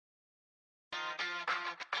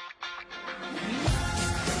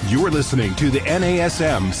You're listening to the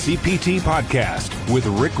NASM CPT Podcast with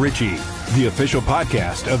Rick Ritchie, the official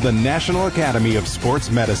podcast of the National Academy of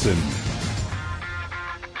Sports Medicine.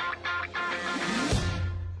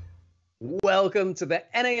 Welcome to the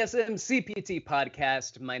NASM CPT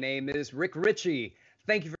Podcast. My name is Rick Ritchie.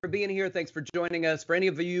 Thank you for being here. Thanks for joining us. For any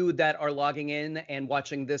of you that are logging in and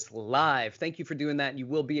watching this live, thank you for doing that. You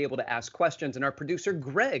will be able to ask questions, and our producer,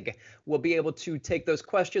 Greg, will be able to take those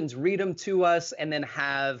questions, read them to us, and then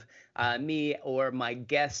have me or my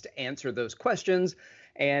guest answer those questions.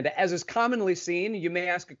 And as is commonly seen, you may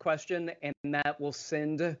ask a question, and that will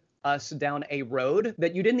send us down a road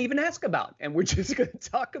that you didn't even ask about, and we're just going to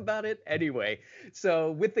talk about it anyway.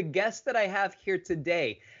 So with the guest that I have here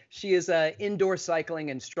today, she is an indoor cycling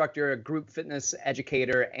instructor, a group fitness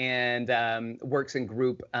educator, and works in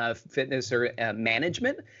group fitness or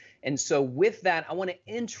management. And so with that, I want to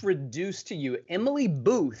introduce to you Emily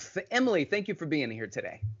Booth. Emily, thank you for being here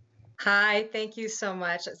today. Hi, thank you so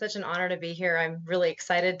much. It's such an honor to be here. I'm really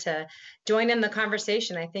excited to join in the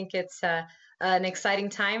conversation. I think it's an exciting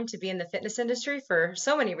time to be in the fitness industry for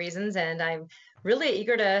so many reasons, and I'm really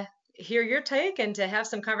eager to hear your take and to have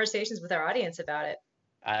some conversations with our audience about it.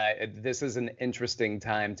 This is an interesting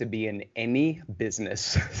time to be in any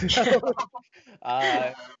business.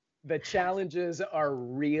 The challenges are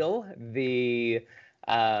real. The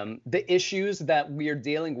issues that we are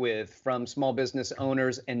dealing with from small business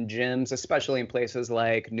owners and gyms, especially in places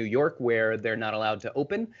like New York, where they're not allowed to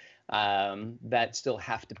open, that still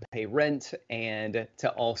have to pay rent, and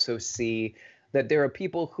to also see that there are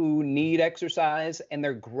people who need exercise and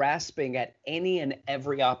they're grasping at any and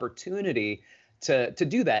every opportunity to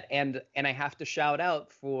do that. And I have to shout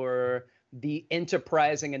out for the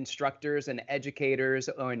enterprising instructors and educators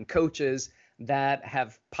and coaches that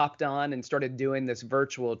have popped on and started doing this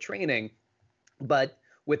virtual training. But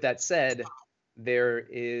with that said, there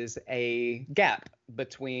is a gap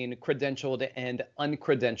between credentialed and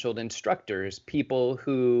uncredentialed instructors, people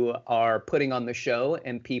who are putting on the show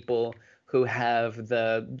and people who have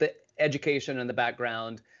the education and the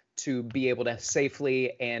background to be able to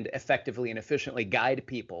safely and effectively and efficiently guide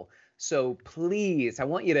people. So please, I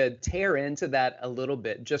want you to tear into that a little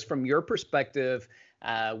bit, just from your perspective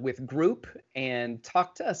with group, and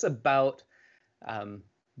talk to us about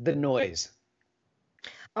the noise.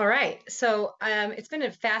 All right. So it's been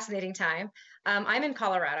a fascinating time. I'm in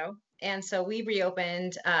Colorado, and so we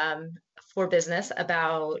reopened for business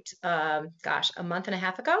about, a month and a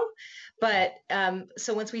half ago. But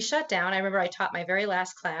so once we shut down, I remember I taught my very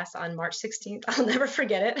last class on March 16th. I'll never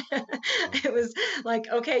forget it. It was like,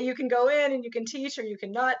 okay, you can go in and you can teach, or you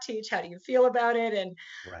can not teach. How do you feel about it? And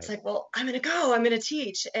It's like, well, I'm going to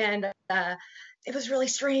teach. And it was really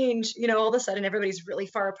strange. All of a sudden, everybody's really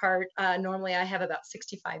far apart. Normally, I have about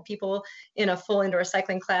 65 people in a full indoor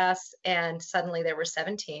cycling class, and suddenly there were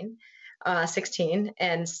 16,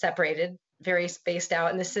 and separated, very spaced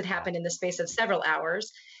out. And this had happened in the space of several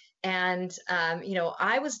hours. And,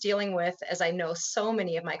 I was dealing with, as I know so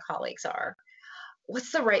many of my colleagues are,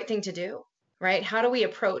 what's the right thing to do, right? How do we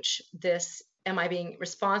approach this? Am I being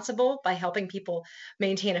responsible by helping people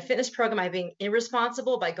maintain a fitness program? Am I being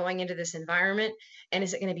irresponsible by going into this environment? And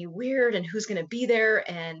is it going to be weird? And who's going to be there?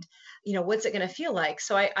 And, what's it going to feel like?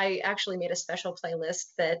 So I actually made a special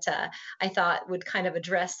playlist that I thought would kind of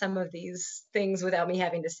address some of these things without me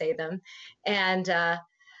having to say them. And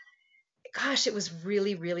gosh, it was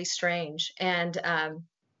really, really strange and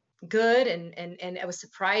good. And I was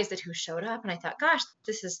surprised at who showed up. And I thought, gosh,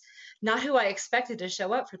 this is not who I expected to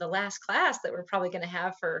show up for the last class that we're probably going to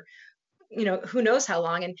have for, who knows how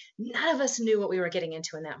long. And none of us knew what we were getting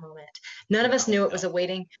into in that moment. None of us knew it was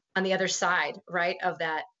awaiting on the other side, right, of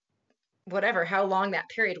that, whatever, how long that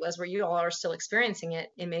period was, where you all are still experiencing it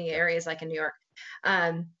in many areas like in New York.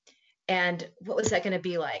 And what was that going to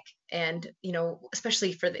be like? And,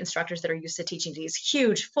 especially for the instructors that are used to teaching these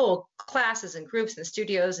huge full classes and groups and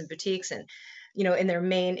studios and boutiques and, in their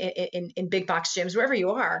main, in big box gyms, wherever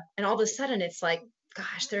you are. And all of a sudden it's like,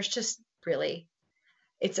 gosh, there's just really,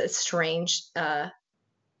 it's a strange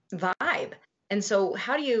vibe. And so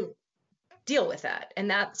how do you deal with that? And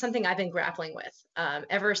that's something I've been grappling with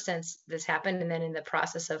ever since this happened. And then in the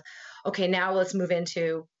process of, okay, now let's move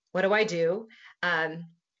into, what do I do?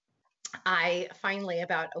 I finally,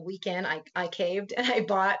 about a weekend, I caved and I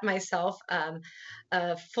bought myself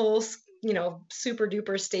a full, super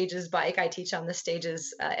duper Stages bike. I teach on the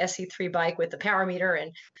Stages SC3 bike with the power meter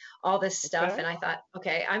and all this stuff. And I thought,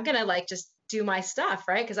 okay, I'm going to just do my stuff,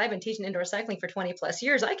 right? Because I've been teaching indoor cycling for 20 plus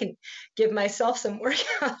years. I can give myself some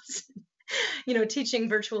workouts. teaching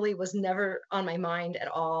virtually was never on my mind at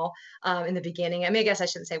all in the beginning. I mean, I guess I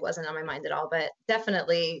shouldn't say wasn't on my mind at all, but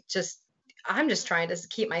definitely I'm just trying to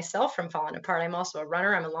keep myself from falling apart. I'm also a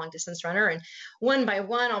runner. I'm a long distance runner. And one by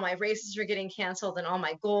one, all my races are getting canceled and all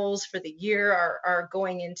my goals for the year are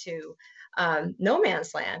going into no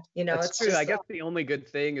man's land. That's it's true. just, I guess the only good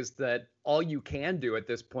thing is that all you can do at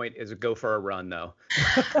this point is go for a run, though.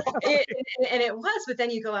 and it was, but then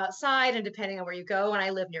you go outside, and depending on where you go, and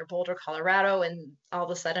I live near Boulder, Colorado, and all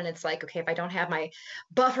of a sudden it's like, okay, if I don't have my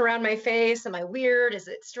buff around my face, am I weird? Is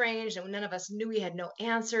it strange? And none of us knew, we had no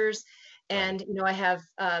answers. And, I have,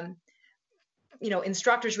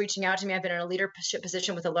 instructors reaching out to me. I've been in a leadership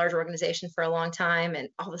position with a large organization for a long time. And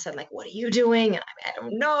all of a sudden, like, what are you doing? And I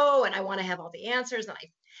don't know. And I want to have all the answers. And I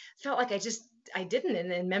felt like I didn't. And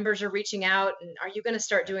then members are reaching out, and are you going to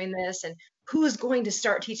start doing this? And who's going to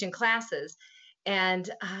start teaching classes? And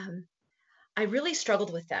I really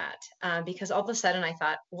struggled with that because all of a sudden I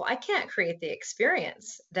thought, well, I can't create the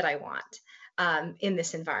experience that I want in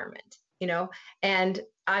this environment, and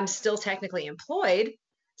I'm still technically employed.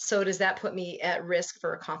 So does that put me at risk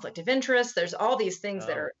for a conflict of interest? There's all these things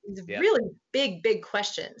that are really big, big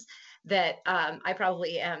questions that I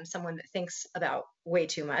probably am someone that thinks about way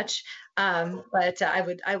too much. But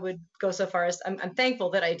I would go so far as I'm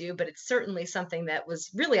thankful that I do, but it's certainly something that was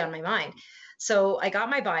really on my mind. So I got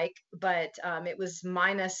my bike, but it was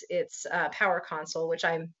minus its power console, which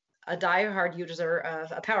I'm a diehard user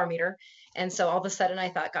of a power meter. And so all of a sudden I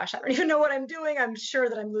thought, gosh, I don't even know what I'm doing. I'm sure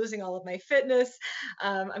that I'm losing all of my fitness.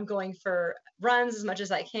 I'm going for runs as much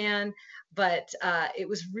as I can. But it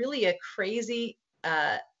was really a crazy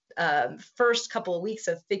first couple of weeks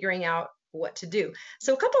of figuring out what to do.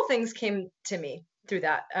 So a couple of things came to me through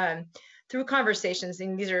that, through conversations.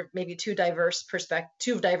 And these are maybe two diverse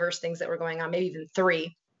things that were going on, maybe even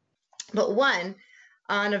three. But one,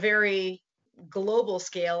 on a very global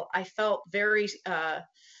scale, I felt very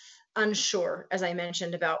unsure, as I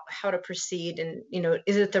mentioned, about how to proceed. And,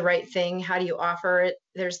 is it the right thing? How do you offer it?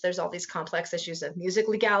 There's all these complex issues of music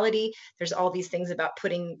legality. There's all these things about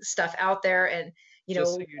putting stuff out there. And,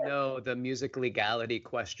 just so the music legality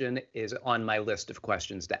question is on my list of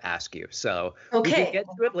questions to ask you. So we can get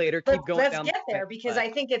to it later. Keep going. Let's get there because I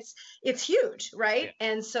think it's huge, right? Yeah.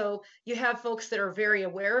 And so you have folks that are very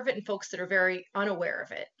aware of it and folks that are very unaware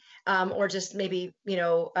of it. Or just maybe,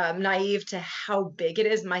 naive to how big it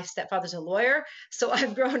is. My stepfather's a lawyer, so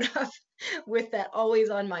I've grown up with that always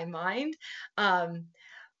on my mind.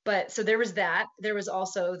 But so there was that. There was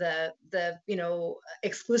also the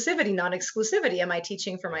exclusivity, non-exclusivity. Am I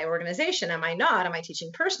teaching for my organization? Am I not? Am I teaching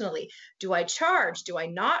personally? Do I charge? Do I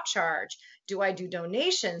not charge? Do I do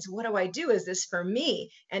donations? What do I do? Is this for me?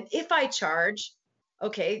 And if I charge,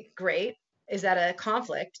 okay, great. Is that a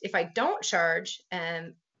conflict? If I don't charge,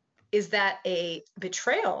 is that a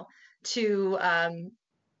betrayal to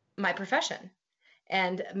my profession?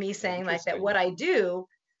 And me saying like that what I do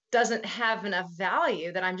doesn't have enough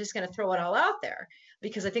value that I'm just going to throw it all out there,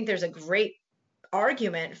 because I think there's a great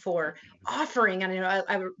argument for offering. And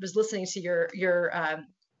I was listening to your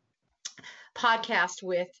podcast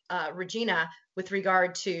with Regina with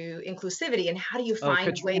regard to inclusivity and how do you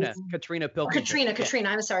find ways. Katrina Pilkington. Katrina.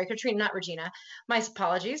 I'm sorry, Katrina, not Regina. My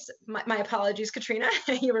apologies. My apologies, Katrina.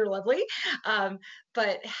 You were lovely.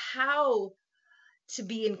 But how to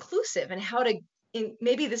be inclusive and how to.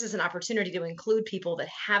 Maybe this is an opportunity to include people that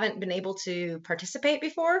haven't been able to participate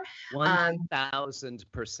before.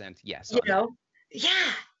 1,000%, yes.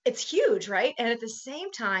 Yeah, it's huge, right? And at the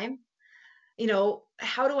same time,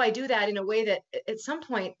 how do I do that in a way that at some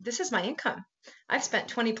point, this is my income. I've spent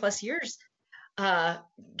 20 plus years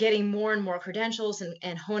getting more and more credentials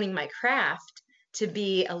and honing my craft to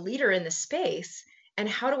be a leader in the space. And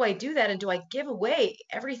how do I do that? And do I give away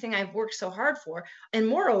everything I've worked so hard for? And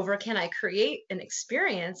moreover, can I create an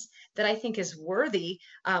experience that I think is worthy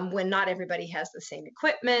when not everybody has the same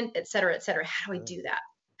equipment, et cetera, et cetera? How do we do that?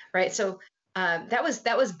 Right. So that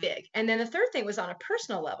was big. And then the third thing was on a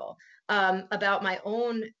personal level about my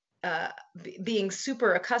own being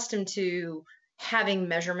super accustomed to having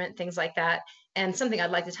measurement, things like that. And something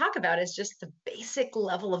I'd like to talk about is just the basic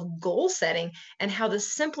level of goal setting and how the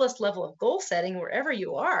simplest level of goal setting, wherever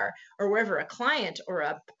you are, or wherever a client or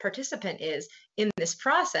a participant is in this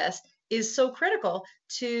process, is so critical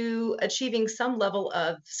to achieving some level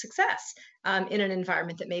of success in an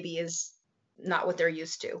environment that maybe is not what they're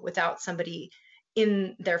used to, without somebody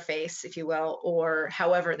in their face, if you will, or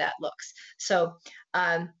however that looks. So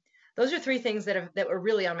those are three things that were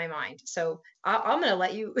really on my mind. So I'm going to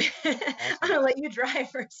let you, I'm going to let you drive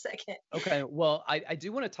for a second. Okay. Well, I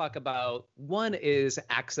do want to talk about, one is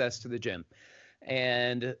access to the gym.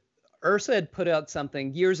 And IHRSA had put out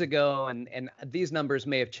something years ago, and these numbers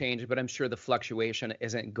may have changed, but I'm sure the fluctuation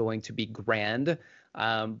isn't going to be grand.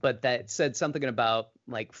 But that said something about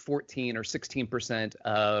like 14 or 16%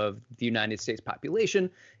 of the United States population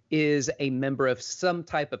is a member of some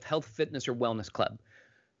type of health, fitness, or wellness club.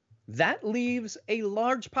 That leaves a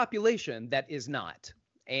large population that is not.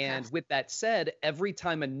 And with that said, every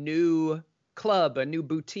time a new club, a new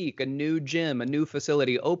boutique, a new gym, a new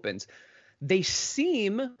facility opens, they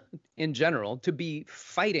seem in general to be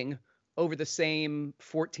fighting over the same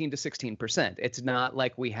 14 to 16%. It's not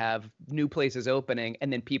like we have new places opening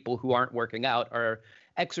and then people who aren't working out are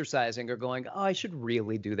exercising or going, oh, I should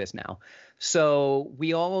really do this now. So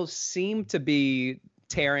we all seem to be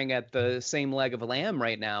tearing at the same leg of a lamb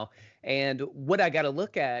right now. And what I got to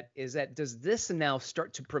look at is that, does this now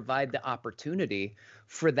start to provide the opportunity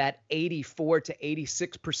for that 84 to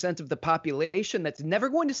 86% of the population that's never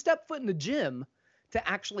going to step foot in the gym to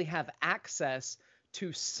actually have access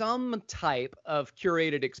to some type of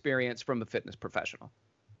curated experience from a fitness professional?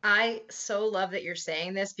 I so love that you're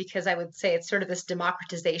saying this, because I would say it's sort of this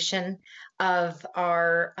democratization of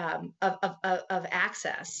our of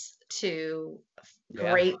access to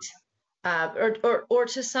great or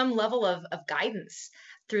to some level of guidance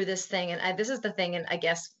through this thing. And this is the thing, and I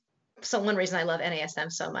guess so one reason I love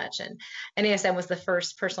NASM so much, and NASM was the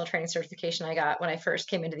first personal training certification I got when I first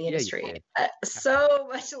came into the industry. So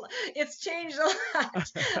much, it's changed a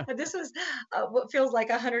lot. This was what feels like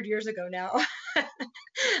 100 years ago now.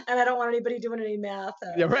 And I don't want anybody doing any math.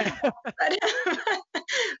 Right.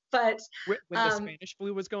 But when the Spanish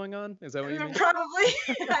flu was going on, is that what you mean? Probably.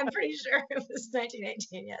 I'm pretty sure it was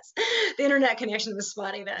 1918. Yes, the internet connection was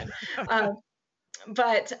spotty then.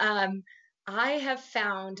 But I have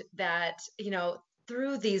found that,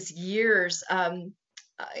 through these years, I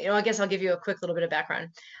guess I'll give you a quick little bit of background.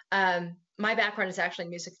 My background is actually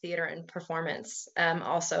music theater and performance.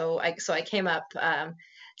 So I came up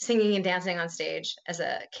singing and dancing on stage as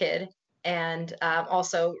a kid, and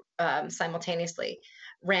also simultaneously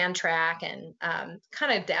ran track and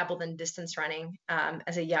kind of dabbled in distance running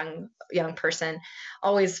as a young person.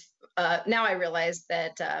 Always, now I realize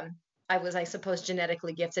that I was, I suppose,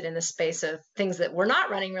 genetically gifted in the space of things that were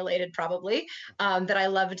not running related, probably. That I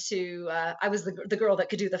loved to. I was the girl that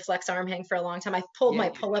could do the flex arm hang for a long time. I've pulled my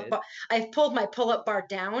pull-up bar. I've pulled my pull-up bar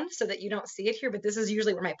down so that you don't see it here, but this is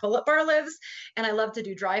usually where my pull-up bar lives, and I love to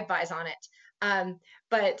do drive-bys on it.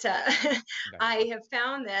 But I have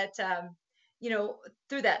found that.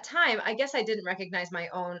 Through that time, I guess I didn't recognize my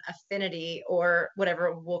own affinity, or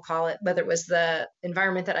whatever we'll call it, whether it was the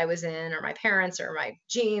environment that I was in, or my parents, or my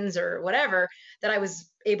genes, or whatever, that I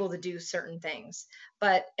was able to do certain things.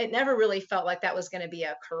 But it never really felt like that was going to be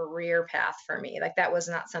a career path for me. Like, that was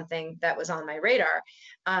not something that was on my radar.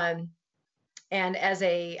 And as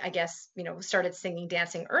started singing,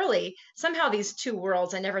 dancing early, somehow these two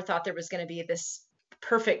worlds, I never thought there was going to be this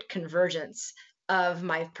perfect convergence of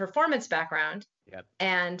my performance background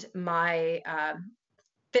and my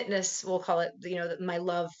fitness, we'll call it, my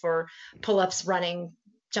love for pull-ups, running,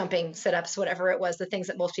 jumping, sit-ups, whatever it was, the things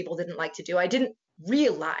that most people didn't like to do. I didn't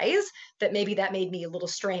realize that maybe that made me a little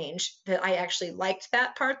strange, that I actually liked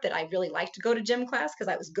that part, that I really liked to go to gym class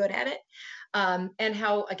because I was good at it. And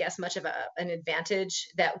how, I guess, much of an advantage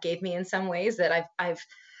that gave me in some ways, that I've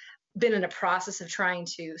been in a process of trying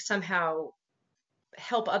to somehow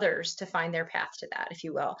help others to find their path to that, if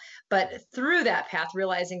you will. But through that path,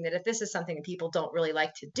 realizing that if this is something that people don't really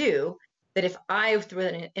like to do, that if I, through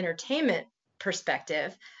an entertainment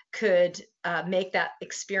perspective, could make that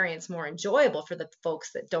experience more enjoyable for the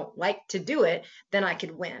folks that don't like to do it, then I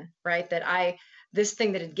could win, right? This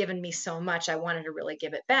thing that had given me so much, I wanted to really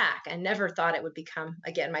give it back. I never thought it would become,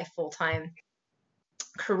 again, my full-time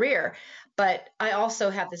career. But I also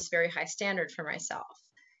have this very high standard for myself,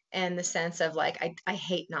 in the sense of, like, I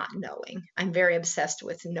hate not knowing. I'm very obsessed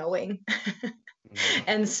with knowing.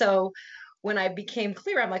 And so when I became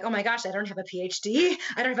clear, I'm like, oh my gosh, I don't have a PhD.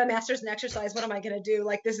 I don't have a master's in exercise. What am I going to do?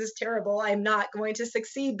 Like, this is terrible. I'm not going to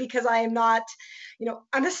succeed because I am not,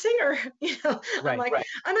 I'm a singer, I'm like,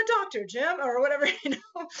 I'm a doctor, Jim, or whatever,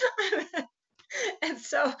 And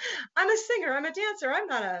so I'm a singer, I'm a dancer. I'm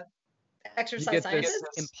not a exercise scientist.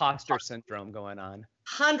 This imposter syndrome going on.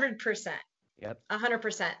 100%. Yep.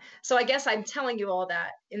 100%. So I guess I'm telling you all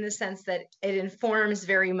that in the sense that it informs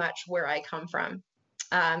very much where I come from,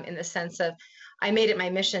 in the sense of, I made it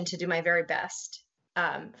my mission to do my very best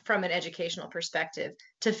from an educational perspective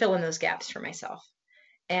to fill in those gaps for myself.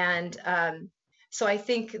 And so I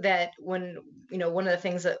think that when, one of the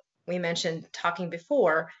things that we mentioned talking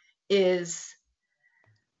before is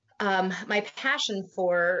my passion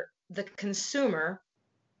for the consumer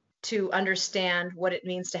to understand what it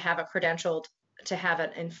means to have a credentialed, to have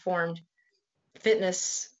an informed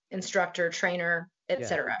fitness instructor, trainer,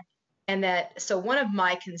 etc. And that, so one of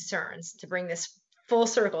my concerns, to bring this full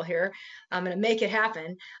circle here, I'm going to make it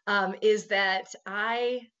happen, is that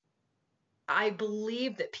I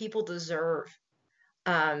believe that people deserve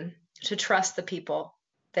to trust the people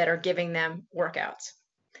that are giving them workouts,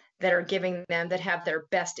 that are giving them, that have their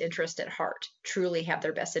best interest at heart, truly have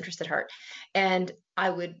their best interest at heart. And I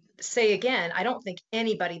would say again, I don't think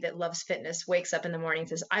anybody that loves fitness wakes up in the morning and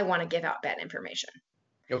says, I want to give out bad information.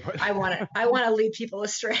 I want to lead people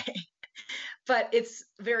astray. But it's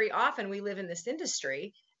very often we live in this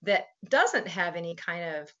industry that doesn't have any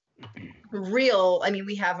kind of real, I mean,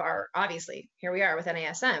 we have our, obviously, here we are with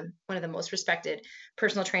NASM, one of the most respected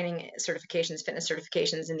personal training certifications, fitness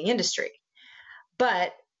certifications in the industry.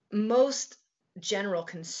 But most general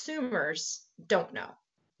consumers don't know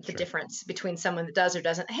the difference between someone that does or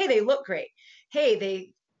doesn't. Hey, they look great.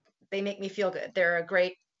 Hey, they make me feel good. They're a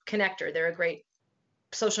great connector. They're a great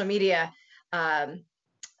social media.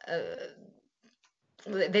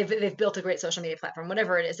 They've built a great social media platform,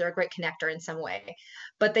 whatever it is. They're a great connector in some way,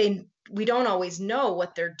 but we don't always know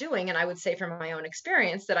what they're doing. And I would say from my own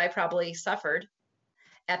experience that I probably suffered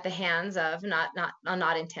at the hands of,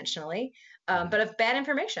 not intentionally, but of bad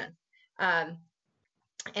information.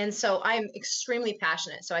 And so I'm extremely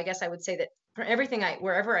passionate. So I guess I would say that for everything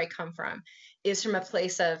wherever I come from is from a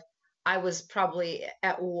place of, I was probably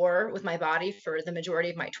at war with my body for the majority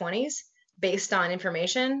of my 20s based on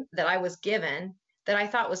information that I was given that I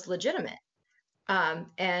thought was legitimate.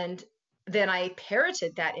 And then I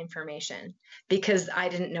parroted that information because I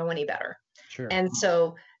didn't know any better. Sure. And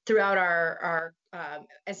so throughout our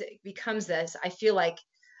as it becomes this, I feel like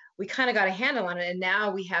we kind of got a handle on it. And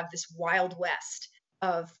now we have this wild west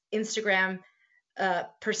of Instagram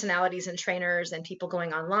personalities and trainers and people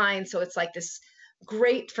going online. So it's like this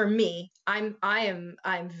great for me.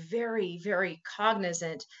 I'm very, very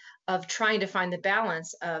cognizant of trying to find the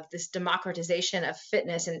balance of this democratization of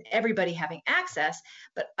fitness and everybody having access,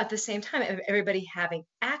 but at the same time, everybody having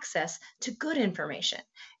access to good information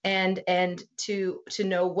and to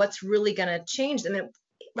know what's really going to change them. And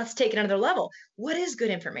let's take it another level. What is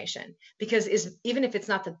good information? Because even if it's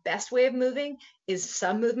not the best way of moving, is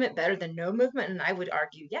some movement better than no movement? And I would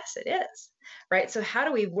argue, yes, it is. Right. So how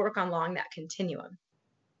do we work along that continuum?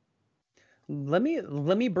 Let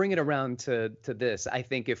me bring it around to this. I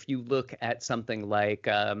think if you look at something like,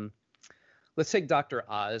 let's take Dr.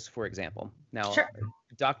 Oz, for example. Now, sure.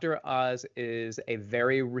 Dr. Oz is a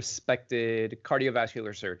very respected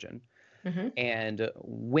cardiovascular surgeon. Mm-hmm. And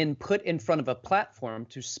when put in front of a platform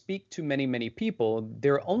to speak to many, many people,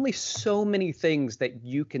 there are only so many things that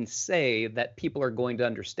you can say that people are going to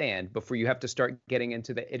understand before you have to start getting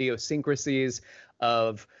into the idiosyncrasies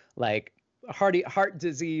of like heart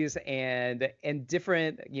disease and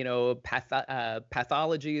different,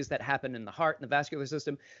 pathologies that happen in the heart and the vascular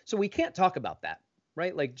system. So we can't talk about that,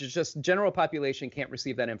 right? Like just general population can't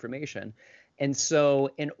receive that information. And so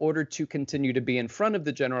in order to continue to be in front of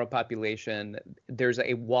the general population, there's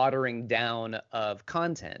a watering down of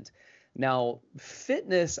content. Now,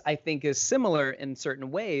 fitness, I think, is similar in certain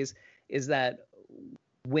ways, is that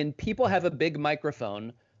when people have a big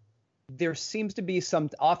microphone, there seems to be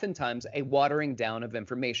oftentimes a watering down of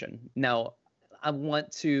information. Now, I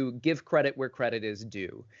want to give credit where credit is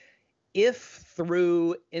due. If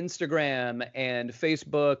through Instagram and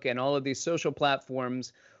Facebook and all of these social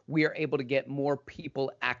platforms, we are able to get more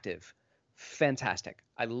people active, fantastic.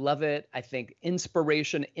 I love it. I think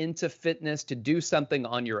inspiration into fitness to do something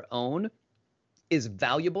on your own is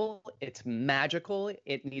valuable. It's magical.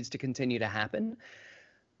 It needs to continue to happen.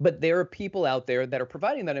 But there are people out there that are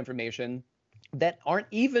providing that information that aren't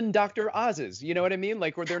even Dr. Oz's, you know what I mean?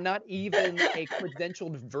 Like, or they're not even a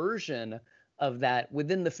credentialed version of that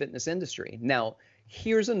within the fitness industry. Now,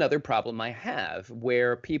 here's another problem I have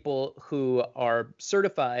where people who are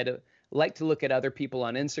certified like to look at other people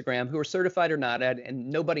on Instagram who are certified or not, and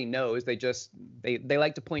nobody knows. They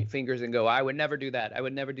like to point fingers and go, I would never do that. I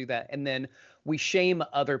would never do that. And then we shame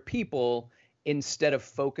other people instead of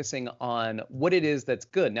focusing on what it is that's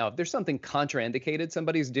good. Now, if there's something contraindicated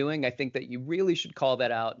somebody's doing, I think that you really should call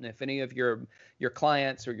that out. And if any of your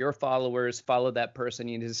clients or your followers follow that person,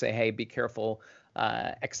 you need to say, hey, be careful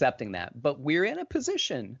accepting that. But we're in a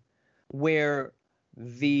position where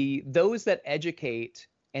those that educate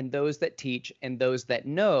and those that teach and those that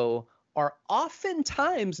know are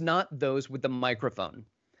oftentimes not those with the microphone.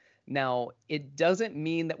 Now, it doesn't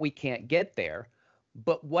mean that we can't get there.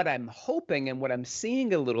 But what I'm hoping and what I'm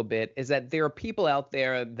seeing a little bit is that there are people out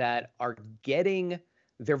there that are getting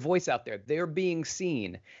their voice out there, they're being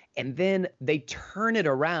seen, and then they turn it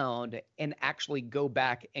around and actually go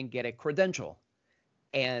back and get a credential.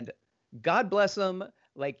 And God bless them.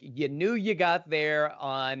 Like, you knew you got there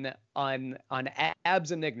on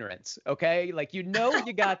abs and ignorance. Okay. Like, you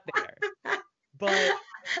got there, but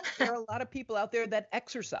there are a lot of people out there that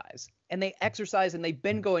exercise and they've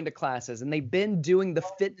been going to classes and they've been doing the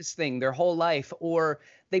fitness thing their whole life, or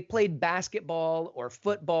they played basketball or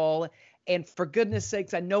football. And for goodness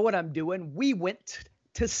sakes, I know what I'm doing. We went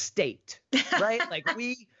to state, right? Like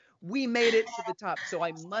we made it to the top. So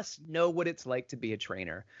I must know what it's like to be a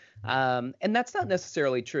trainer. And that's not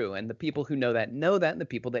necessarily true. And the people who know that, and the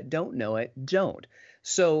people that don't know it don't.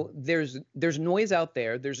 So there's noise out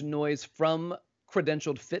there. There's noise from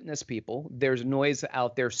credentialed fitness people. There's noise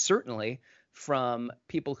out there, certainly, from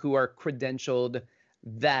people who are credentialed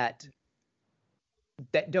that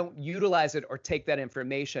don't utilize it or take that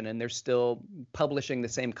information, and they're still publishing the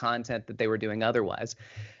same content that they were doing otherwise.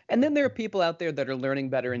 And then there are people out there that are learning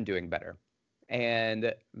better and doing better.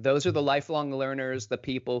 And those are the lifelong learners, the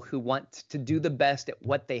people who want to do the best at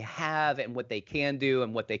what they have and what they can do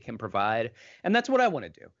and what they can provide. And that's what I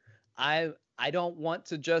want to do. I don't want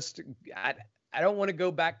to just I don't want to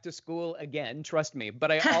go back to school again, trust me. But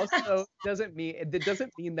I also doesn't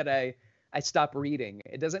mean that I stop reading.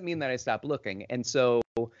 It doesn't mean that I stop looking. And so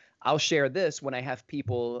I'll share this when I have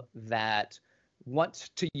people that want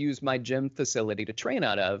to use my gym facility to train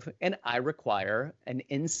out of, and I require an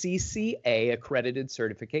NCCA accredited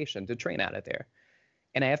certification to train out of there.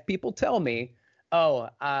 And I have people tell me, I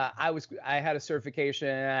had a certification,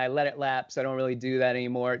 I let it lapse, I don't really do that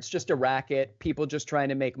anymore. It's just a racket, people just trying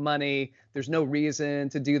to make money. There's no reason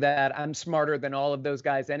to do that. I'm smarter than all of those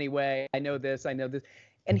guys anyway. I know this. And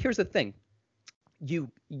here's the thing. You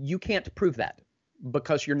can't prove that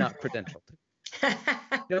because you're not credentialed.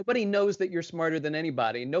 Nobody knows that you're smarter than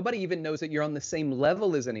anybody. Nobody even knows that you're on the same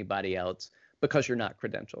level as anybody else because you're not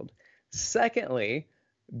credentialed. Secondly,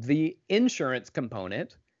 the insurance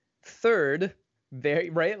component. Third,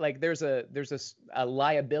 there's a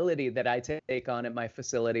liability that I take on at my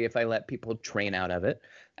facility if I let people train out of it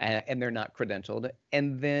and they're not credentialed.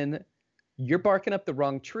 And then you're barking up the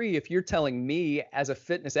wrong tree if you're telling me as a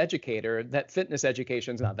fitness educator that fitness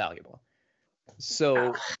education is not valuable.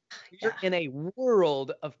 So you're in a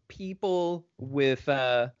world of people with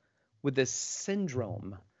this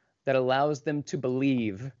syndrome that allows them to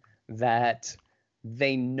believe that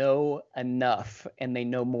they know enough and they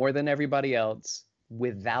know more than everybody else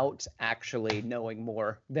without actually knowing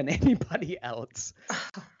more than anybody else.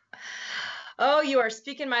 Oh, you are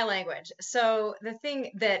speaking my language. So the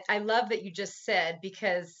thing that I love that you just said,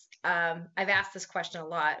 because I've asked this question a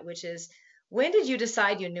lot, which is, when did you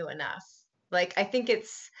decide you knew enough? Like, I think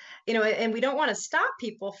it's, and we don't want to stop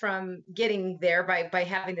people from getting there by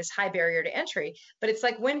having this high barrier to entry, but it's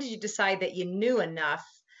like, when did you decide that you knew enough?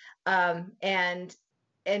 And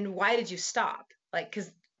why did you stop? Like,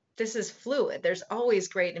 because this is fluid. There's always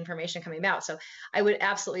great information coming out. So I would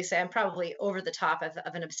absolutely say I'm probably over the top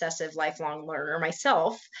of an obsessive lifelong learner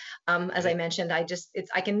myself. As I mentioned,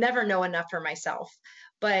 I can never know enough for myself.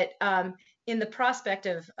 But in the prospect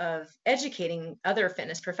of educating other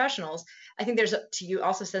fitness professionals, I think you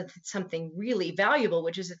also said something really valuable,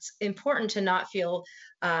 which is it's important to not feel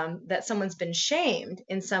that someone's been shamed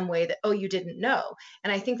in some way that, oh, you didn't know.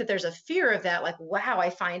 And I think that there's a fear of that, like, wow, I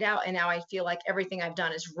find out and now I feel like everything I've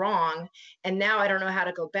done is wrong. And now I don't know how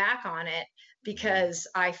to go back on it because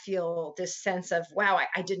I feel this sense of, wow,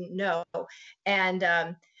 I didn't know. And,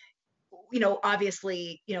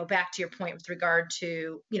 obviously, back to your point with regard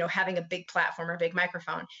to, having a big platform or a big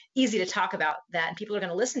microphone, easy to talk about that and people are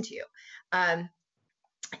going to listen to you.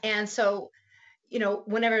 And so,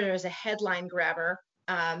 whenever there's a headline grabber,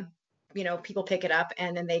 people pick it up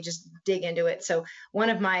and then they just dig into it. So one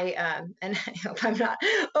of my, and I hope I'm not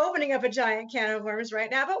opening up a giant can of worms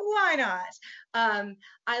right now, but why not?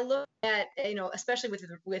 I look at, especially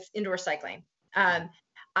with indoor cycling,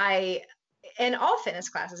 in all fitness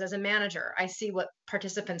classes as a manager, I see what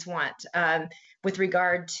participants want with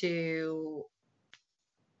regard to,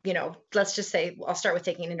 let's just say, I'll start with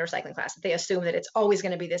taking an indoor cycling class. They assume that it's always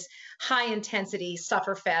going to be this high intensity,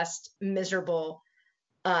 sufferfest, miserable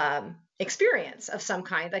experience of some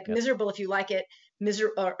kind, like miserable if you like it,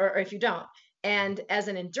 or if you don't. And as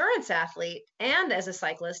an endurance athlete and as a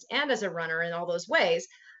cyclist and as a runner in all those ways,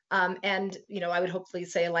 and, I would hopefully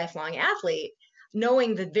say a lifelong athlete,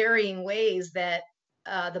 knowing the varying ways that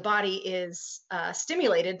the body is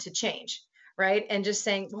stimulated to change, right? And just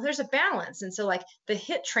saying, well, there's a balance. And so like the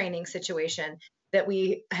HIIT training situation that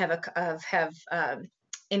we have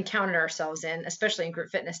encountered ourselves in, especially in group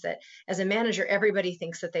fitness, that as a manager, everybody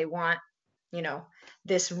thinks that they want,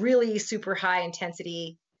 this really super high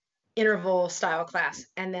intensity interval style class.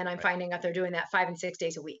 And then I'm finding out they're doing that 5 and 6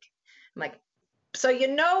 days a week. I'm like, so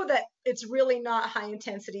that it's really not high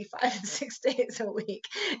intensity 5 and 6 days a week,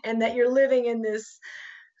 and that you're living in this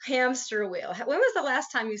hamster wheel. When was the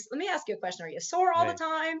last time let me ask you a question. Are you sore all the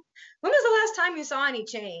time? When was the last time you saw any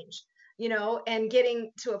change? And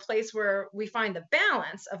getting to a place where we find the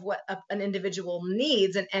balance of what an individual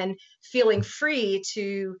needs, and feeling free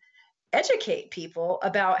to educate people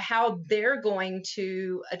about how they're going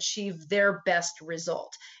to achieve their best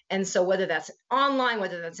result. And so whether that's online,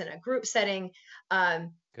 whether that's in a group setting,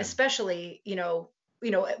 especially,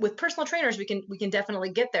 with personal trainers, we can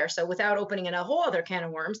definitely get there. So without opening in a whole other can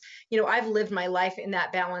of worms, I've lived my life in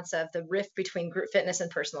that balance of the rift between group fitness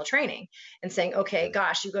and personal training, and saying, okay,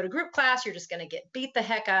 gosh, you go to group class, you're just going to get beat the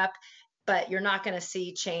heck up, but you're not going to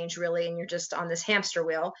see change really. And you're just on this hamster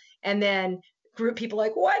wheel. And then group people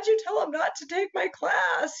like, why'd you tell them not to take my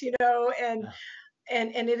class? And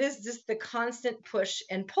it is just the constant push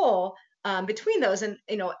and pull between those. And,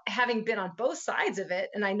 having been on both sides of it,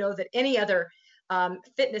 and I know that any other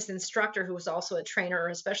fitness instructor who is also a trainer, or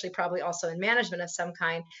especially probably also in management of some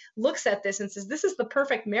kind, looks at this and says, this is the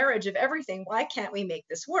perfect marriage of everything. Why can't we make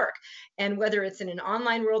this work? And whether it's in an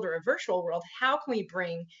online world or a virtual world, how can we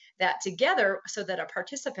bring that together so that a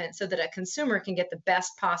participant, so that a consumer can get the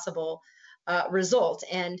best possible result?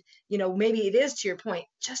 And, maybe it is, to your point,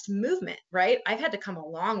 just movement, right? I've had to come a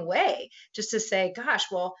long way just to say,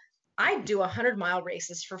 gosh, well, I do 100-mile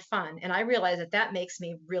races for fun. And I realize that makes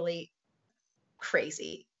me really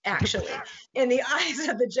crazy, actually, in the eyes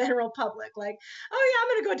of the general public. Like, oh yeah, I'm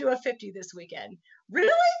going to go do a 50 this weekend. Really?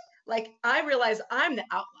 Like, I realize I'm the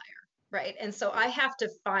outlier, right? And so I have to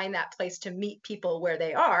find that place to meet people where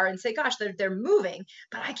they are and say, gosh, they're moving,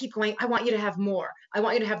 but I keep going, I want you to have more. I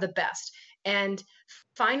want you to have the best. And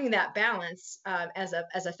finding that balance as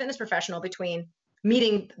a fitness professional between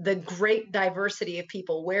meeting the great diversity of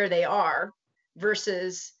people where they are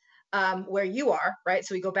versus where you are, right?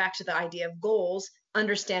 So we go back to the idea of goals,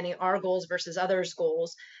 understanding our goals versus others'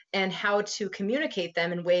 goals, and how to communicate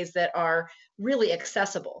them in ways that are really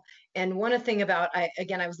accessible. And one thing about, I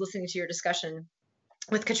was listening to your discussion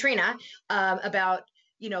with Katrina about,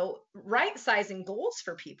 right sizing goals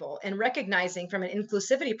for people and recognizing from an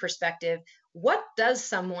inclusivity perspective, what does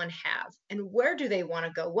someone have and where do they want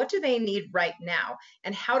to go? What do they need right now?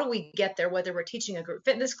 And how do we get there, whether we're teaching a group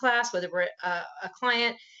fitness class, whether we're a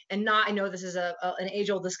client, and not, I know this is an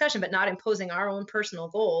age-old discussion, but not imposing our own personal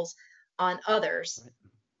goals on others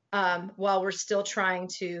while we're still trying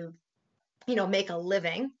to, make a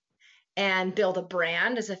living and build a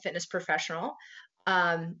brand as a fitness professional.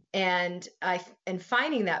 And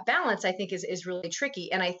finding that balance, I think is really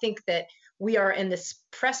tricky. And I think that we are in this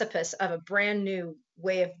precipice of a brand new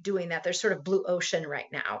way of doing that. There's sort of blue ocean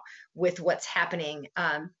right now with what's happening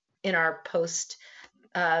in our post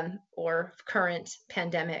or current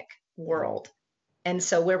pandemic world. And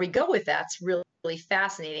so where we go with that's really, really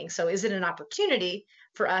fascinating. So is it an opportunity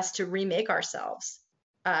for us to remake ourselves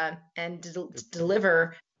and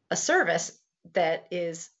deliver a service that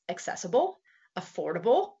is accessible,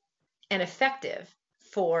 affordable, and effective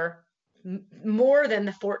for more than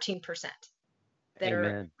the 14% that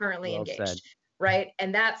are currently engaged, right?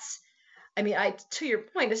 And that's, to your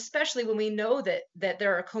point, especially when we know that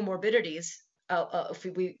there are comorbidities, if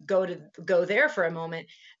we go there for a moment,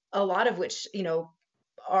 a lot of which,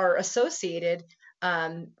 are associated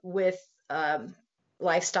with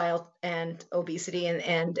lifestyle and obesity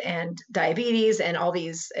and diabetes and all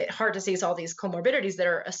these heart disease, all these comorbidities that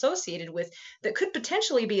are associated with, that could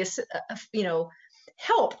potentially be,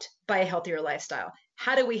 helped by a healthier lifestyle.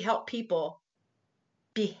 How do we help people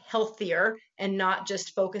be healthier and not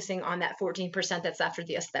just focusing on that 14% that's after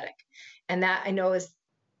the aesthetic? And that, I know, is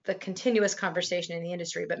the continuous conversation in the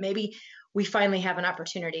industry, but maybe we finally have an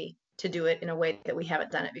opportunity to do it in a way that we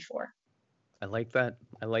haven't done it before. I like that.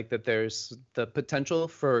 I like that there's the potential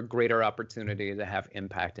for greater opportunity to have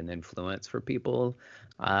impact and influence for people.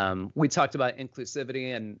 We talked about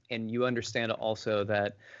inclusivity, and you understand also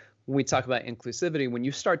that when we talk about inclusivity, when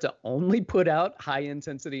you start to only put out high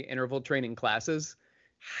intensity interval training classes,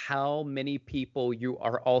 how many people you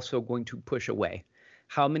are also going to push away?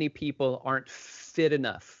 How many people aren't fit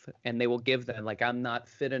enough, and they will give them, like, I'm not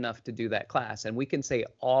fit enough to do that class. And we can say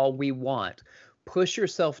all we want. Push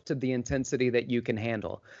yourself to the intensity that you can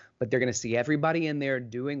handle, but they're going to see everybody in there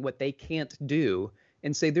doing what they can't do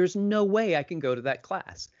and say, there's no way I can go to that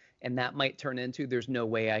class. And that might turn into there's no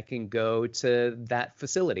way I can go to that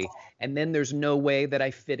facility. And then there's no way that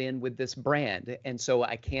I fit in with this brand. And so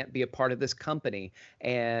I can't be a part of this company.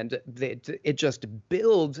 And it just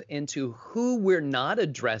builds into who we're not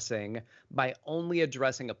addressing by only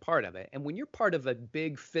addressing a part of it. And when you're part of a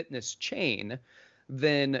big fitness chain,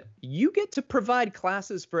 then you get to provide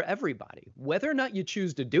classes for everybody. Whether or not you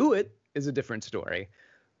choose to do it is a different story.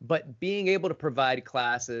 But being able to provide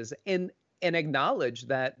classes and acknowledge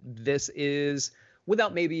that this is,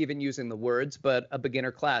 without maybe even using the words, but a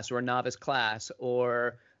beginner class or a novice class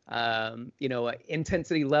or,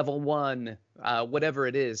 intensity level 1, whatever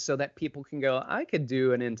it is, so that people can go, I could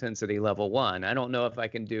do an intensity level 1. I don't know if I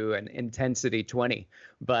can do an intensity 20,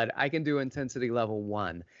 but I can do intensity level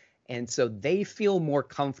 1. And so they feel more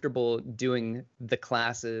comfortable doing the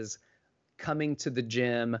classes, coming to the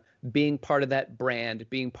gym, being part of that brand,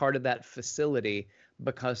 being part of that facility,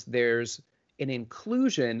 because there's an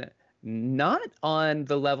inclusion, not on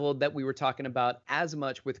the level that we were talking about as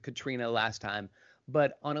much with Katrina last time,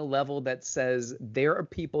 but on a level that says there are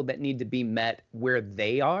people that need to be met where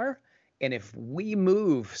they are. And if we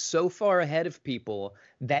move so far ahead of people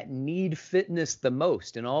that need fitness the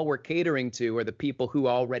most, and all we're catering to are the people who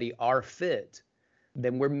already are fit,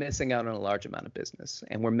 then we're missing out on a large amount of business,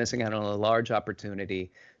 and we're missing out on a large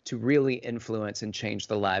opportunity to really influence and change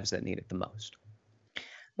the lives that need it the most.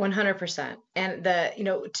 100%. And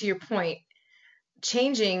to your point,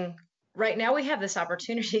 changing right now, we have this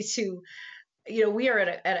opportunity to, we are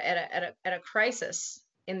at a crisis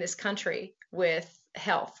in this country with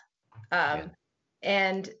health,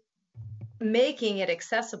 and making it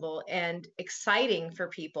accessible and exciting for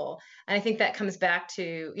people. And I think that comes back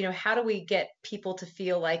to, how do we get people to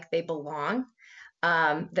feel like they belong,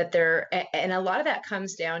 that they're, and a lot of that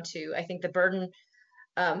comes down to, I think, the burden,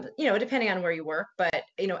 depending on where you work, but,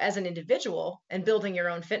 as an individual and building your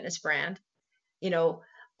own fitness brand,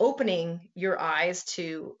 opening your eyes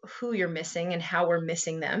to who you're missing and how we're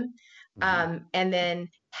missing them. And then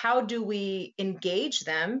how do we engage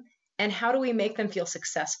them and how do we make them feel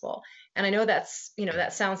successful? And I know that's,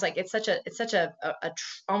 that sounds like it's such a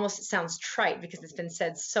almost sounds trite because it's been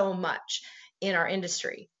said so much in our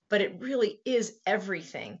industry, but it really is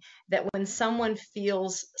everything. That when someone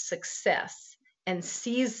feels success and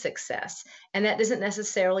sees success, and that isn't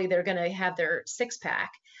necessarily they're going to have their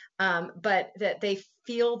 6-pack, but that they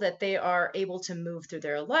feel that they are able to move through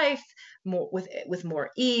their life more with more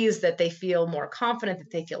ease, that they feel more confident,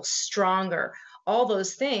 that they feel stronger, all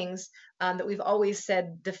those things that we've always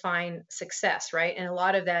said define success, right? And a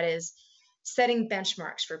lot of that is setting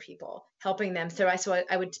benchmarks for people, helping them through. So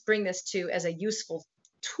I would bring this to as a useful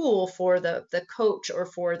tool for the coach or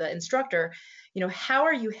for the instructor. How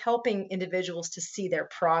are you helping individuals to see their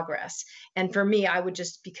progress? And for me, I would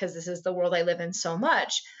just, because this is the world I live in so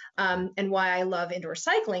much, and why I love indoor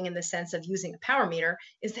cycling in the sense of using a power meter,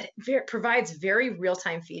 is that it provides very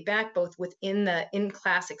real-time feedback, both within the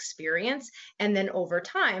in-class experience and then over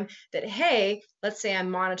time, that, hey, let's say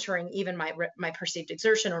I'm monitoring even my perceived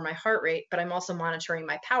exertion or my heart rate, but I'm also monitoring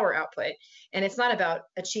my power output. And it's not about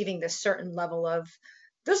achieving this certain level of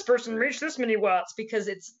this person reached this many watts, because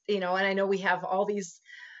it's, and I know we have all these,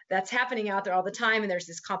 that's happening out there all the time, and there's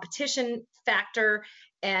this competition factor,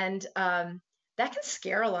 and that can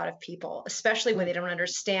scare a lot of people, especially when they don't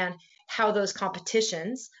understand how those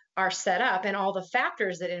competitions are set up and all the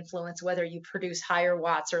factors that influence whether you produce higher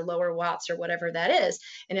watts or lower watts or whatever that is.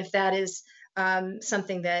 And if that is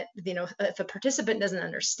something that, if a participant doesn't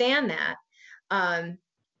understand that,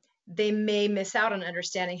 they may miss out on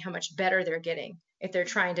understanding how much better they're getting if they're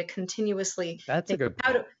trying to continuously think,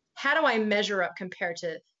 how do I measure up compared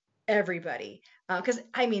to everybody? Because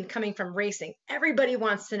coming from racing, everybody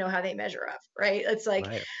wants to know how they measure up, right? It's like,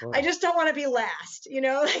 right, I just don't want to be last,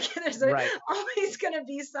 like there's always going to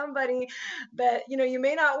be somebody that, you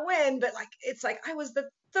may not win, but it's like, I was the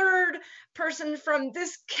 3rd person from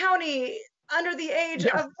this county under the age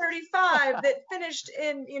of 35 that finished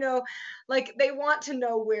in, they want to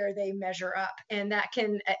know where they measure up. And that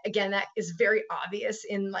that is very obvious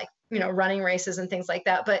in running races and things like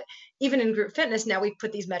that. But even in group fitness, now we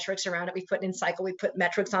put these metrics around it. We put in cycle, we put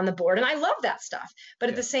metrics on the board, and I love that stuff. But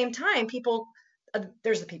at the same time,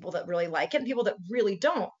 there's the people that really like it and people that really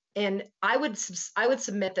don't. And I would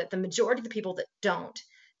submit that the majority of the people that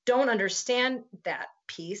don't understand that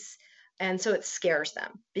piece. And so it scares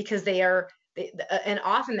them because and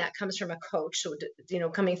often that comes from a coach. So,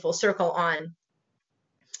 coming full circle on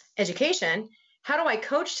education, how do I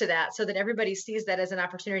coach to that so that everybody sees that as an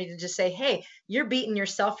opportunity to just say, hey, you're beating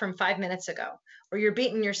yourself from 5 minutes ago, or you're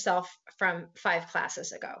beating yourself from 5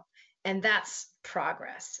 classes ago. And that's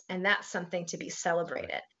progress. And that's something to be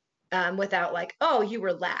celebrated. without like, oh, you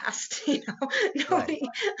were last, nobody, right.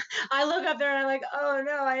 I look up there and I'm like, oh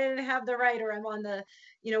no, I didn't have the right, or I'm on the,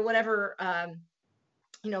 whatever,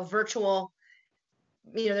 virtual,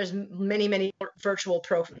 there's many virtual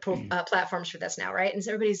platforms for this now, right? And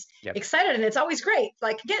so everybody's excited, and it's always great.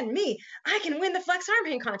 Like, again, I can win the flex arm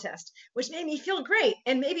hang contest, which made me feel great.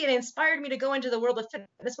 And maybe it inspired me to go into the world of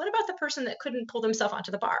fitness. What about the person that couldn't pull themselves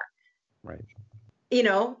onto the bar? Right.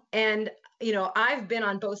 And, I've been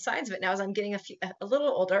on both sides of it now as I'm getting a little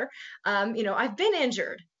older. I've been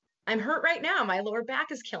injured. I'm hurt right now. My lower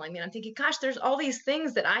back is killing me. And I'm thinking, gosh, there's all these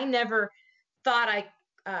things that I never thought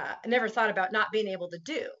about not being able to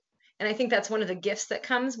do. And I think that's one of the gifts that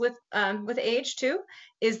comes with age too,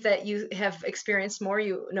 is that you have experienced more.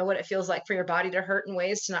 You know what it feels like for your body to hurt in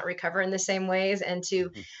ways, to not recover in the same ways, and to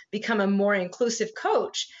become a more inclusive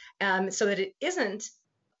coach, so that it isn't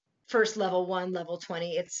first level 1, level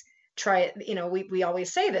 20. It's try it. We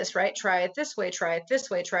always say this, right? Try it this way, try it this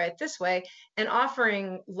way, try it this way, and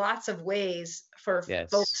offering lots of ways for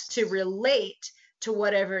folks to relate to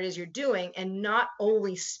whatever it is you're doing, and not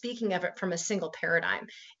only speaking of it from a single paradigm.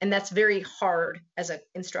 And that's very hard as an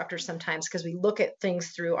instructor sometimes, because we look at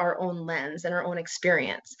things through our own lens and our own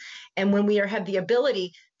experience. And when we have the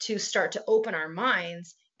ability to start to open our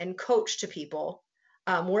minds and coach to people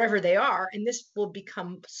wherever they are, and this will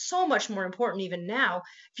become so much more important even now,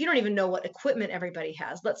 if you don't even know what equipment everybody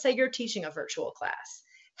has. Let's say you're teaching a virtual class.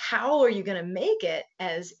 How are you going to make it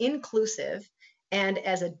as inclusive and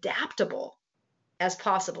as adaptable as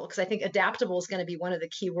possible? Because I think adaptable is going to be one of the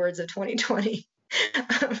key words of 2020.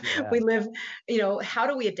 We live, how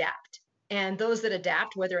do we adapt? And those that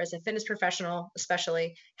adapt, whether as a fitness professional,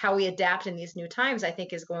 especially how we adapt in these new times, I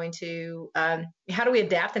think is going to, how do we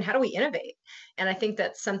adapt and how do we innovate? And I think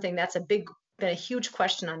that's something that's been a huge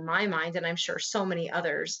question on my mind, and I'm sure so many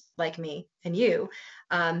others like me and you.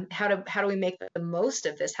 How do we make the most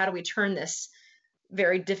of this? How do we turn this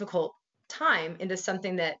very difficult time into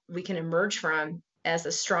something that we can emerge from as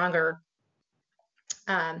a stronger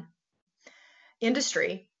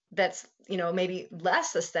industry that's maybe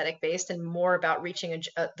less aesthetic based and more about reaching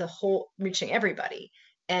reaching everybody,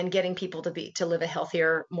 and getting people to live a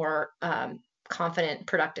healthier, more confident,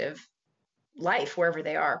 productive life wherever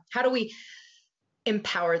they are? How do we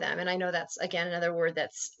empower them? And I know that's, again, another word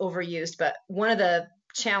that's overused, but one of the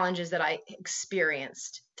challenges that I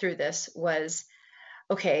experienced through this was,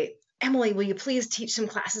 okay, Emily, will you please teach some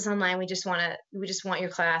classes online? We just want your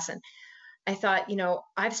class. And I thought,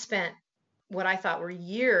 I've spent what I thought were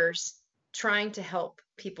years trying to help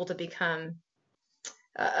people to become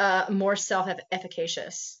more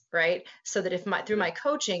self-efficacious, right? So that through my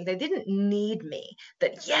coaching, they didn't need me,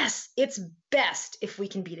 that yes, it's best if we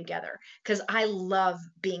can be together, because I love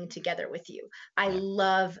being together with you. I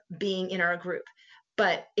love being in our group.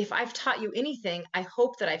 But if I've taught you anything, I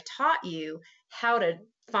hope that I've taught you how to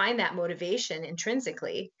find that motivation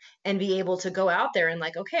intrinsically and be able to go out there and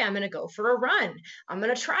like, okay, I'm going to go for a run. I'm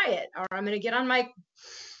going to try it, or I'm going to get on my,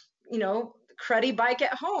 cruddy bike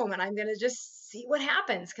at home and I'm going to just see what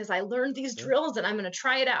happens, because I learned these drills and I'm going to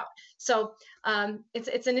try it out. So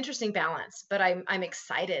it's an interesting balance, but I'm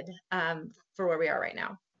excited for where we are right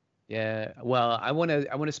now. Yeah, well, I want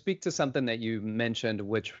to speak to something that you mentioned,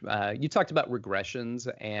 which you talked about regressions,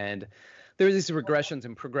 and there are these regressions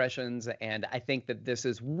and progressions, and I think that this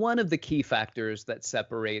is one of the key factors that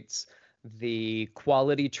separates the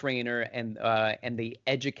quality trainer and the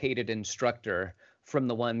educated instructor from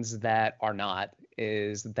the ones that are not,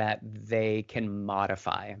 is that they can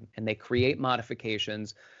modify, and they create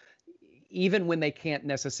modifications even when they can't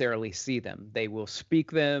necessarily see them. They will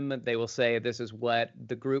speak them. They will say, this is what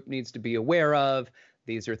the group needs to be aware of.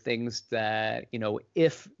 These are things that,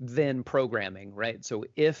 if then programming, right? So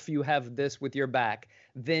if you have this with your back,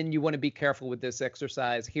 then you want to be careful with this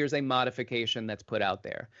exercise. Here's a modification that's put out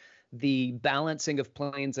there. The balancing of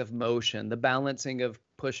planes of motion, the balancing of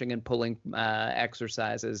pushing and pulling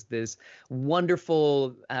exercises, this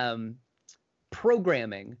wonderful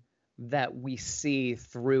programming that we see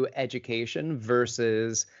through education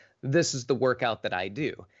versus this is the workout that I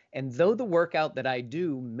do. And though the workout that I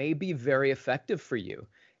do may be very effective for you,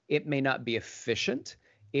 it may not be efficient,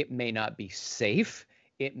 it may not be safe,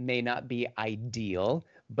 it may not be ideal,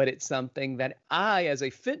 but it's something that I, as a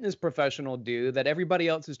fitness professional, do that everybody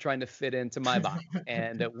else is trying to fit into my body.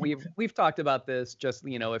 And we've talked about this. Just,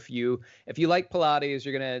 if you like Pilates,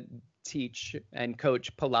 you're gonna teach and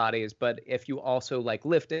coach Pilates. But if you also like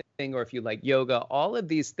lifting, or if you like yoga, all of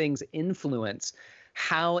these things influence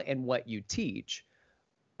how and what you teach.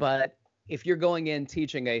 But if you're going in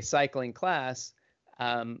teaching a cycling class,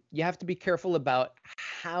 you have to be careful about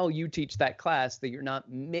how you teach that class, that you're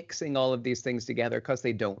not mixing all of these things together because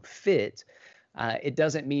they don't fit. It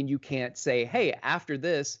doesn't mean you can't say, hey, after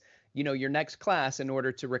this, your next class in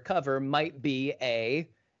order to recover might be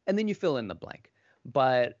and then you fill in the blank.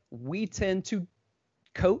 But we tend to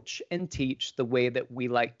coach and teach the way that we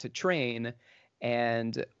like to train.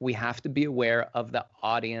 And we have to be aware of the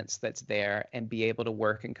audience that's there and be able to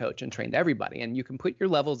work and coach and train everybody. And you can put your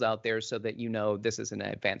levels out there so that this is an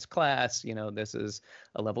advanced class, this is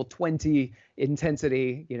a level 20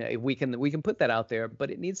 intensity. We can put that out there, but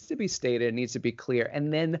it needs to be stated, it needs to be clear.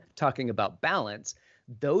 And then talking about balance,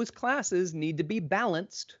 those classes need to be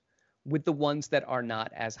balanced with the ones that are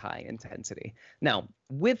not as high intensity. Now,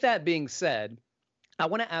 with that being said, I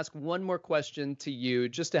want to ask one more question to you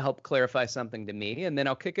just to help clarify something to me, and then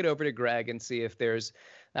I'll kick it over to Greg and see if there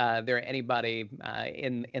anybody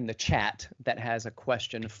in the chat that has a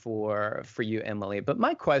question for you, Emily. But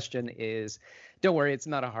my question is, don't worry, it's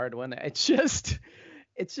not a hard one. It's just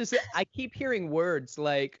I keep hearing words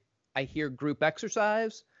like, I hear group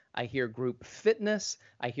exercise, I hear group fitness,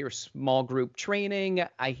 I hear small group training,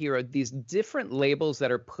 I hear these different labels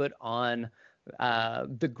that are put on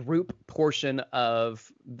the group portion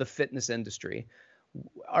of the fitness industry.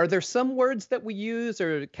 Are there some words that we use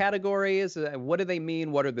or categories? What do they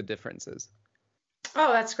mean? What are the differences?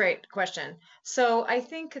 Oh, that's a great question. So I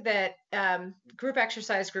think that group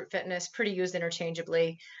exercise, group fitness, pretty used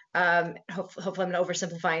interchangeably. Hopefully I'm not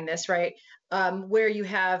oversimplifying this, right? Where you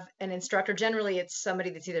have an instructor, generally it's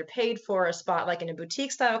somebody that's either paid for a spot like in a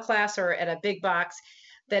boutique style class or at a big box.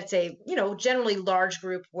 That's a, generally large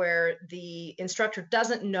group where the instructor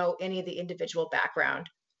doesn't know any of the individual background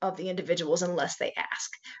of the individuals unless they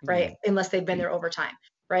ask, right? Mm-hmm. Unless they've been there over time,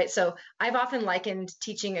 right? So I've often likened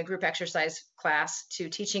teaching a group exercise class to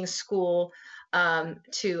teaching school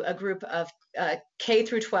to a group of K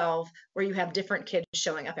through 12 where you have different kids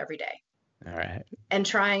showing up every day. All right. And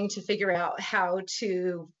trying to figure out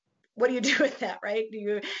what do you do with that, right?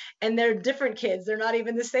 And they're different kids. They're not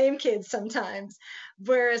even the same kids sometimes.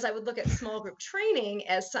 Whereas I would look at small group training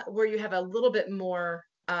as where you have a little bit more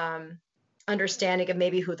understanding of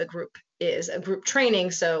maybe who the group is, a group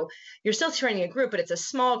training. So you're still training a group, but it's a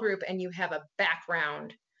small group and you have a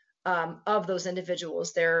background of those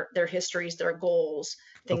individuals, their histories, their goals,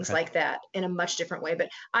 things like that in a much different way. But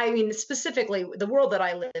I mean, specifically the world that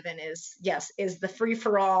I live in is the free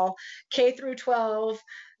for all K through 12,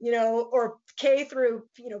 or K through,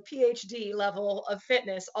 PhD level of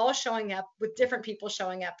fitness, all showing up with different people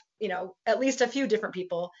showing up, at least a few different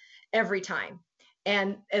people every time.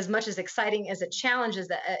 And as much as exciting as a challenge is,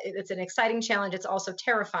 that it's an exciting challenge, it's also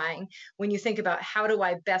terrifying when you think about how do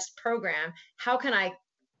I best program? How can I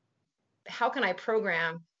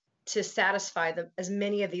program to satisfy as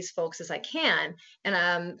many of these folks as I can?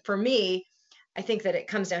 And for me, I think that it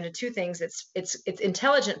comes down to two things. It's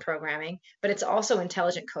intelligent programming, but it's also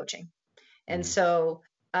intelligent coaching. And so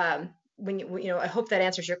when I hope that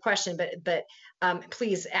answers your question, but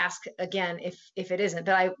please ask again if it isn't.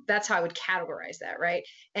 But that's how I would categorize that, right?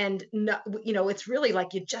 And it's really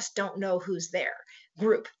like you just don't know who's there,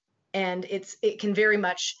 group, and it can very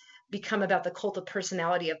much become about the cult of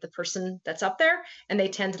personality of the person that's up there. And they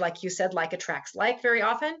tend to, like you said, like attracts like very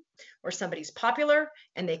often, or somebody's popular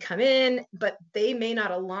and they come in, but they may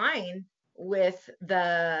not align with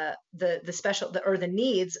the special or the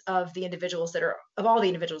needs of the individuals of all the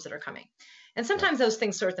individuals that are coming. And sometimes those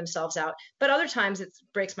things sort themselves out, but other times it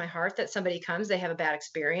breaks my heart that somebody comes, they have a bad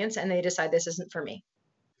experience and they decide this isn't for me.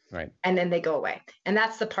 Right. And then they go away. And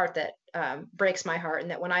that's the part that breaks my heart.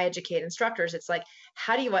 And that when I educate instructors, it's like,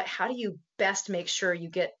 how do you best make sure you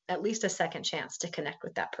get at least a second chance to connect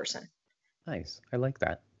with that person? Nice. I like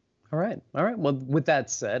that. All right. Well, with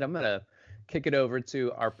that said, I'm going to kick it over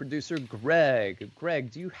to our producer, Greg.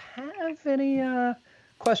 Greg, do you have any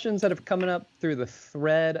questions that have come up through the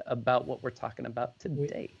thread about what we're talking about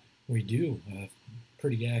today? We do.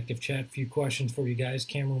 Pretty active chat. A few questions for you guys.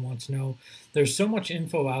 Cameron wants to know, there's so much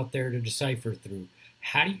info out there to decipher through.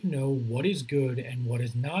 How do you know what is good and what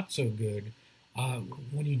is not so good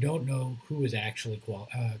when you don't know who is actually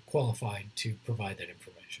qualified to provide that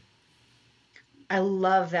information? I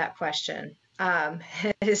love that question.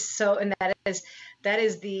 It is so, and that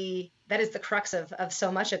is the crux of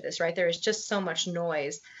so much of this, right? There is just so much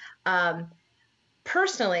noise.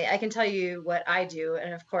 Personally, I can tell you what I do.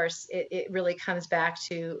 And of course, it really comes back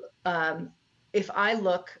to if I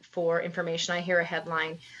look for information, I hear a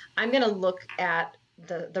headline, I'm going to look at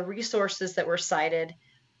the resources that were cited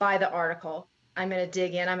by the article. I'm going to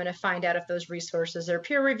dig in. I'm going to find out if those resources are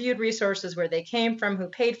peer-reviewed resources, where they came from, who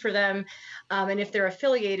paid for them, and if they're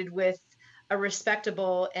affiliated with a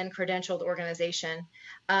respectable and credentialed organization,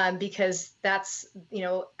 because that's,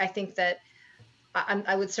 I think that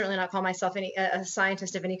I would certainly not call myself a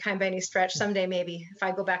scientist of any kind by any stretch. Someday, maybe, if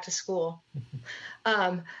I go back to school.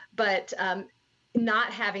 But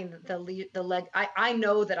not having the leg, I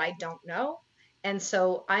know that I don't know. And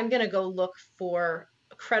so I'm going to go look for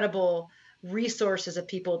credible resources of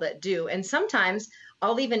people that do. And sometimes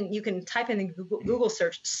you can type in the Google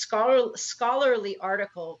search scholarly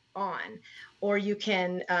article on, or you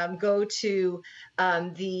can go to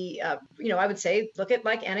I would say, look at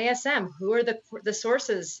like NASM. Who are the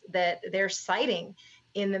sources that they're citing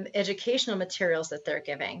in the educational materials that they're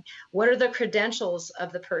giving? What are the credentials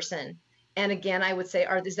of the person? And again, I would say,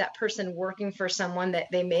 is that person working for someone that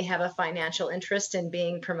they may have a financial interest in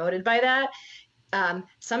being promoted by that?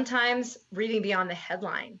 Sometimes reading beyond the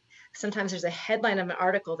headline. Sometimes there's a headline of an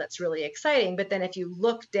article that's really exciting, but then if you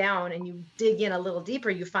look down and you dig in a little deeper,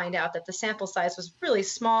 you find out that the sample size was really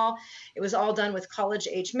small. It was all done with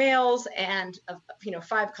college-age males and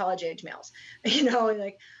 5 college-age males.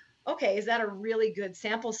 Like, okay, is that a really good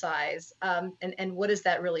sample size? And what does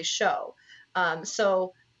that really show?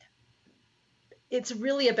 So it's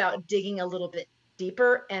really about digging a little bit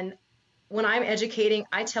deeper. And when I'm educating,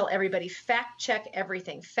 I tell everybody, fact check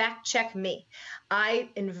everything. Fact check me. I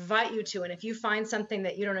invite you to, and if you find something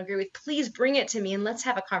that you don't agree with, please bring it to me and let's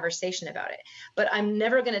have a conversation about it. But I'm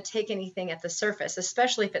never going to take anything at the surface,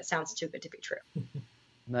 especially if it sounds too good to be true.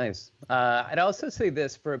 Nice. I'd also say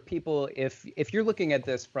this for people, if you're looking at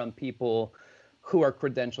this from people who are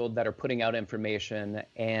credentialed, that are putting out information,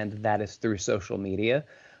 and that is through social media,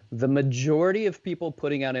 the majority of people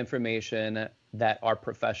putting out information that are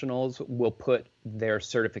professionals will put their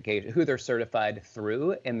certification, who they're certified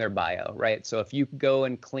through, in their bio, right? So if you go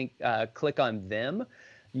and click on them,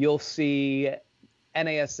 you'll see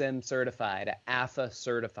NASM certified, AFA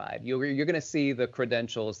certified. You're going to see the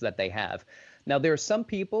credentials that they have. Now, there are some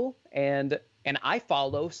people, and I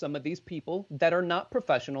follow some of these people that are not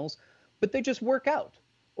professionals, but they just work out,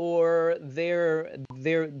 or they're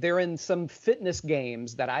in some fitness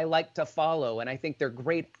games that I like to follow, and I think they're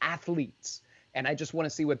great athletes, and I just want to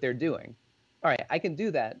see what they're doing. All right, I can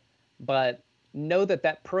do that, but know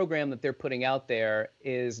that program that they're putting out there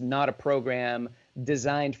is not a program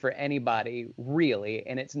designed for anybody, really,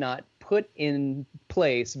 and it's not put in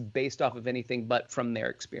place based off of anything but from their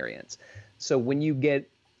experience. So when you get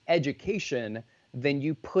education, then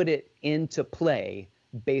you put it into play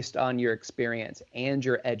based on your experience and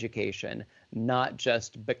your education, not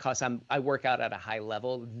just because I work out at a high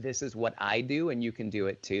level, this is what I do and you can do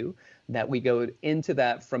it too, that we go into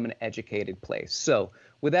that from an educated place. So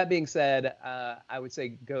with that being said, I would say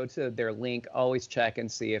go to their link, always check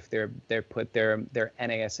and see if they're put their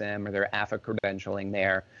NASM or their AFA credentialing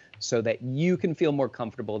there, so that you can feel more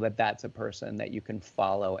comfortable that that's a person that you can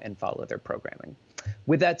follow and follow their programming.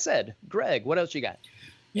 With that said, Greg, what else you got?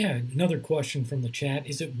 Yeah, another question from the chat.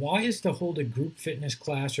 Is it wise to hold a group fitness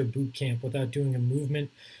class or boot camp without doing a movement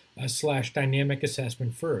 / dynamic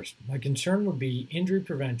assessment first? My concern would be injury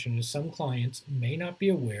prevention, as some clients may not be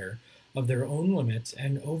aware of their own limits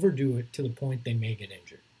and overdo it to the point they may get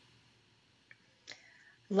injured.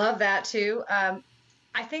 Love that too.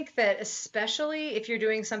 I think that especially if you're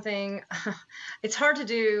doing something, it's hard to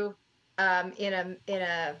do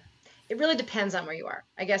it really depends on where you are.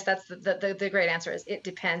 I guess that's the great answer is it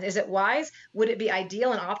depends. Is it wise? Would it be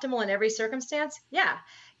ideal and optimal in every circumstance? Yeah.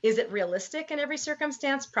 Is it realistic in every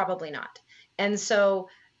circumstance? Probably not. And so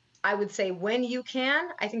I would say when you can,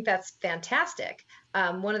 I think that's fantastic.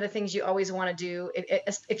 One of the things you always want to do,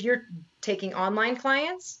 if you're taking online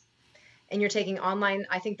clients and you're taking online,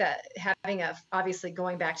 I think that obviously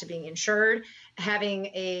going back to being insured, having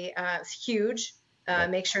a huge,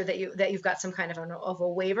 make sure that you've got some kind of a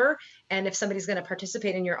waiver. And if somebody's going to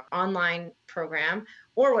participate in your online program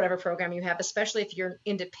or whatever program you have, especially if you're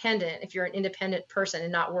independent, if you're an independent person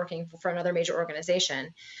and not working for another major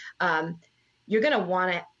organization, you're going to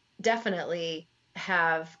want to definitely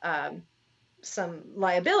have some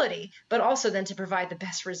liability, but also then to provide the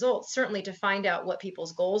best results, certainly to find out what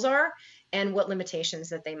people's goals are and what limitations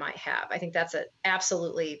that they might have. I think that's an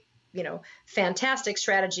absolutely fantastic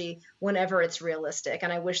strategy whenever it's realistic.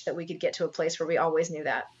 And I wish that we could get to a place where we always knew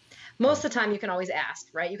that. Most of the time you can always ask,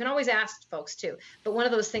 right? You can always ask folks too. But one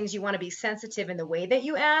of those things, you want to be sensitive in the way that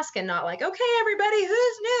you ask and not like, okay, everybody,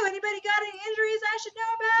 who's new? Anybody got any injuries I should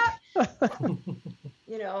know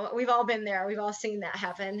about? We've all been there. We've all seen that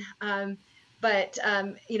happen. But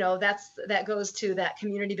that goes to that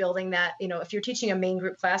community building, that, if you're teaching a main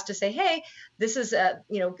group class, to say, hey, this is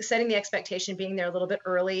setting the expectation, being there a little bit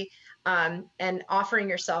early, and offering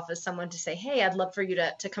yourself as someone to say, hey, I'd love for you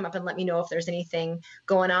to come up and let me know if there's anything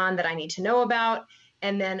going on that I need to know about.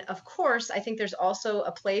 And then, of course, I think there's also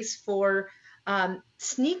a place for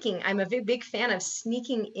sneaking. I'm a big fan of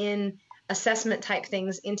sneaking in assessment type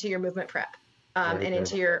things into your movement prep. And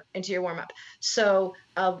into your warm up. So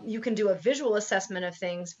you can do a visual assessment of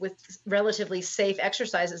things with relatively safe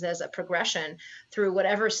exercises as a progression through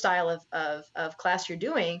whatever style of class you're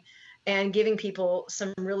doing, and giving people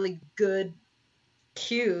some really good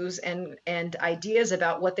cues and ideas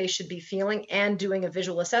about what they should be feeling, and doing a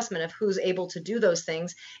visual assessment of who's able to do those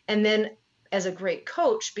things. And then, as a great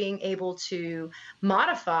coach, being able to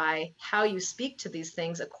modify how you speak to these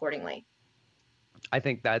things accordingly. I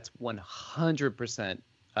think that's 100%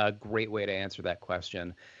 a great way to answer that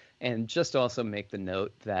question. And just also make the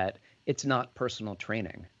note that it's not personal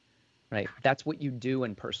training, right? That's what you do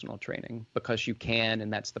in personal training because you can,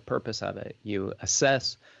 and that's the purpose of it. You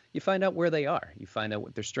assess, you find out where they are, you find out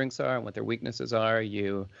what their strengths are and what their weaknesses are,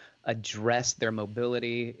 you address their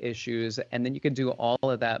mobility issues, and then you can do all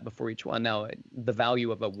of that before each one. Now, the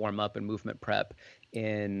value of a warm-up and movement prep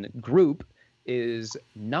in group is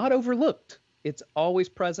not overlooked. It's always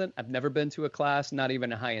present. I've never been to a class, not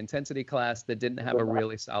even a high intensity class, that didn't have a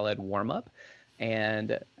really solid warm up.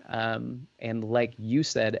 And like you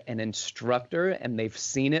said, an instructor, and they've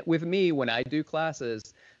seen it with me when I do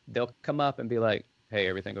classes, they'll come up and be like, hey,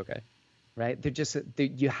 everything okay? Right?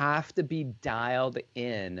 You have to be dialed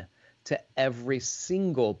in to every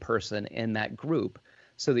single person in that group,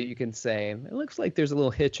 so that you can say, it looks like there's a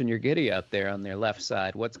little hitch in your giddy up there on their left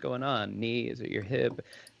side. What's going on? Knee? Is it your hip?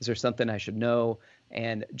 Is there something I should know?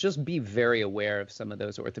 And just be very aware of some of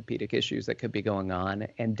those orthopedic issues that could be going on.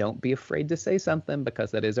 And don't be afraid to say something,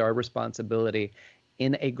 because that is our responsibility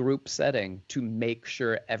in a group setting to make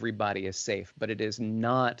sure everybody is safe. But it is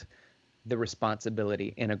not the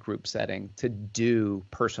responsibility in a group setting to do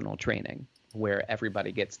personal training, where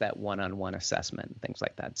everybody gets that one-on-one assessment and things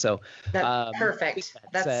like that. So perfect.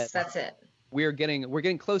 That's it. We're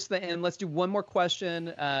getting close to the end. Let's do one more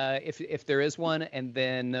question, if there is one, and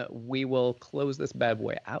then we will close this bad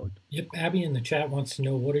boy out. Yep. Abby in the chat wants to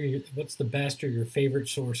know what's the best or your favorite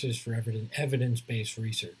sources for evidence-based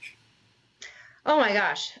research? Oh my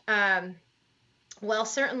gosh. Well,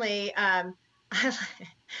 certainly, I'm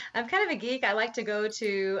kind of a geek. I like to go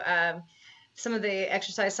to some of the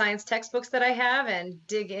exercise science textbooks that I have and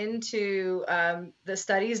dig into the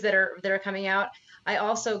studies that are coming out. I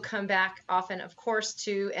also come back often, of course,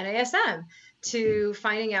 to NASM, to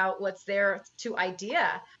finding out what's there, to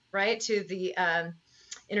IDEA, right, to the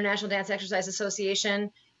International Dance Exercise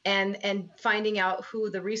Association, and finding out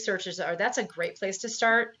who the researchers are. That's a great place to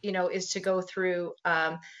start, is to go through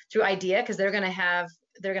IDEA, because they're going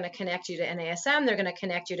to connect you to NASM, they're going to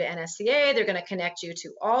connect you to NSCA, they're going to connect you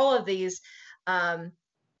to all of these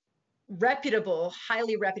reputable,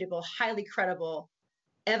 highly credible,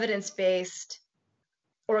 evidence-based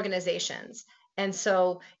organizations. And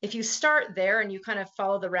so if you start there and you kind of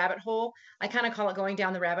follow the rabbit hole, I kind of call it going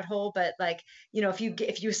down the rabbit hole, but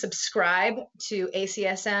if you subscribe to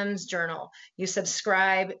ACSM's journal, you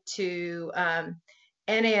subscribe to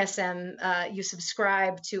NASM, you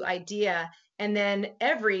subscribe to IDEA, and then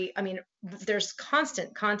there's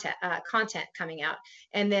constant content coming out.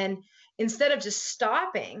 And then instead of just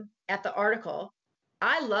stopping at the article,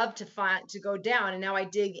 I love to go down, and now I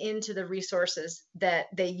dig into the resources that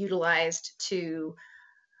they utilized to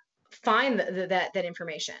find that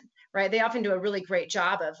information, right? They often do a really great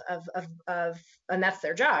job of, and that's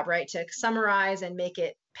their job, right? To summarize and make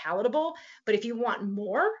it palatable. But if you want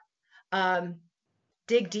more,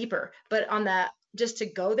 dig deeper. But just to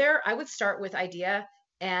go there, I would start with IDEA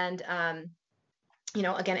and, again,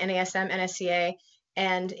 NASM, NSCA,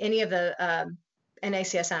 and any of the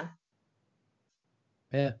NACSM.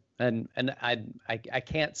 Yeah, and I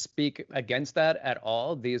can't speak against that at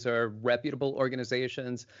all. These are reputable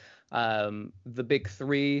organizations. The big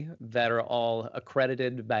three that are all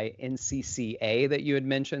accredited by NCCA that you had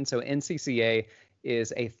mentioned. So NCCA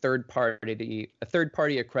is a third party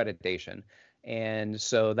accreditation. And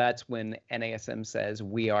so that's when NASM says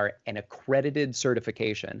we are an accredited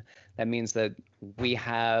certification. That means that we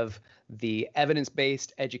have the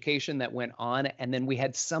evidence-based education that went on, and then we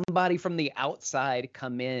had somebody from the outside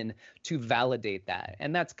come in to validate that.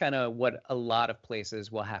 And that's kind of what a lot of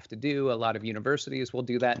places will have to do. A lot of universities will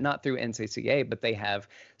do that, not through NCCA, but they have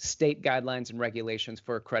state guidelines and regulations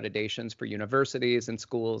for accreditations for universities and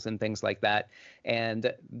schools and things like that.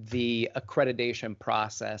 And the accreditation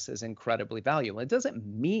process is incredibly valuable. It doesn't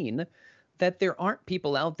mean that there aren't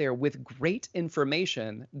people out there with great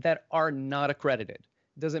information that are not accredited.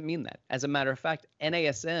 Doesn't mean that. As a matter of fact,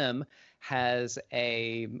 NASM has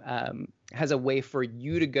a way for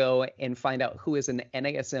you to go and find out who is an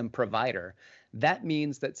NASM provider. That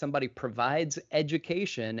means that somebody provides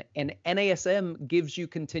education, and NASM gives you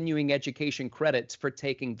continuing education credits for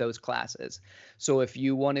taking those classes. So if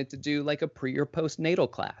you wanted to do like a pre or postnatal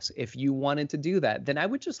class, if you wanted to do that, then I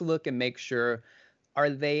would just look and make sure, are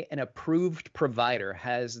they an approved provider?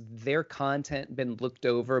 Has their content been looked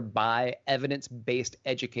over by evidence-based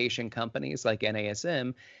education companies like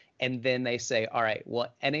NASM? And then they say, all right, well,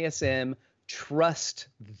 NASM trust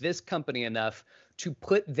this company enough to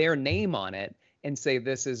put their name on it and say,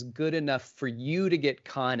 this is good enough for you to get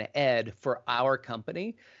Con Ed for our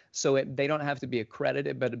company. So they don't have to be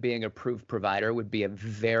accredited, but being an approved provider would be a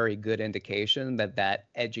very good indication that that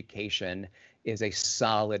education is a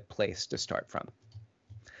solid place to start from.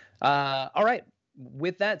 All right.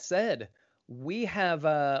 With that said, we've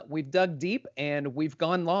dug deep and we've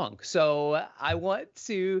gone long. So I want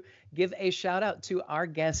to give a shout out to our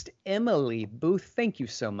guest, Emily Booth. Thank you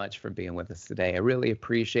so much for being with us today. I really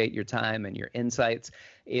appreciate your time and your insights.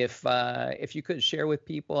 If you could share with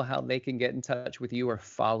people how they can get in touch with you or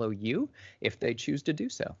follow you if they choose to do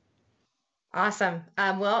so. Awesome.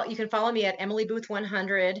 Well, you can follow me at Emily Booth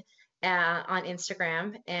 100 on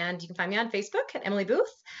Instagram, and you can find me on Facebook at Emily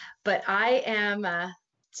Booth. But I am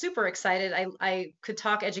super excited. I could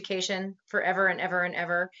talk education forever and ever and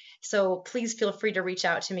ever. So please feel free to reach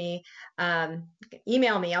out to me.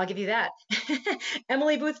 Email me. I'll give you that.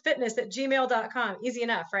 EmilyBoothFitness@gmail.com. Easy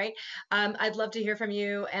enough, right? I'd love to hear from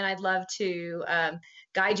you, and I'd love to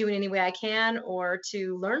guide you in any way I can, or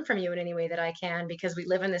to learn from you in any way that I can, because we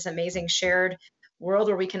live in this amazing shared world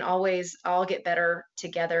where we can always all get better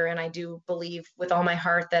together. And I do believe with all my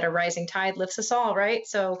heart that a rising tide lifts us all, right?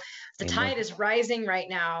 So the tide is rising right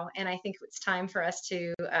now. And I think it's time for us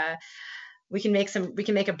to, we can make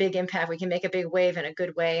a big impact. We can make a big wave in a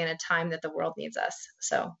good way in a time that the world needs us.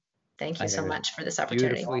 So thank you so much for this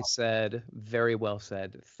opportunity. Beautifully said. Very well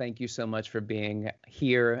said. Thank you so much for being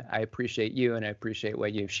here. I appreciate you, and I appreciate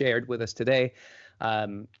what you've shared with us today.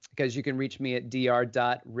 Because you can reach me at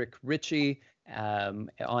dr.rickritchie on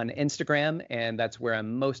Instagram, and that's where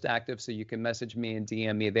I'm most active. So you can message me and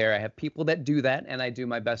DM me there. I have people that do that, and I do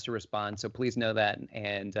my best to respond. So please know that.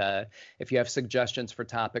 And if you have suggestions for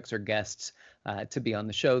topics or guests to be on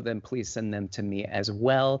the show, then please send them to me as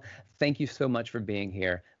well. Thank you so much for being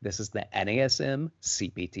here. This is the NASM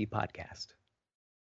CPT Podcast.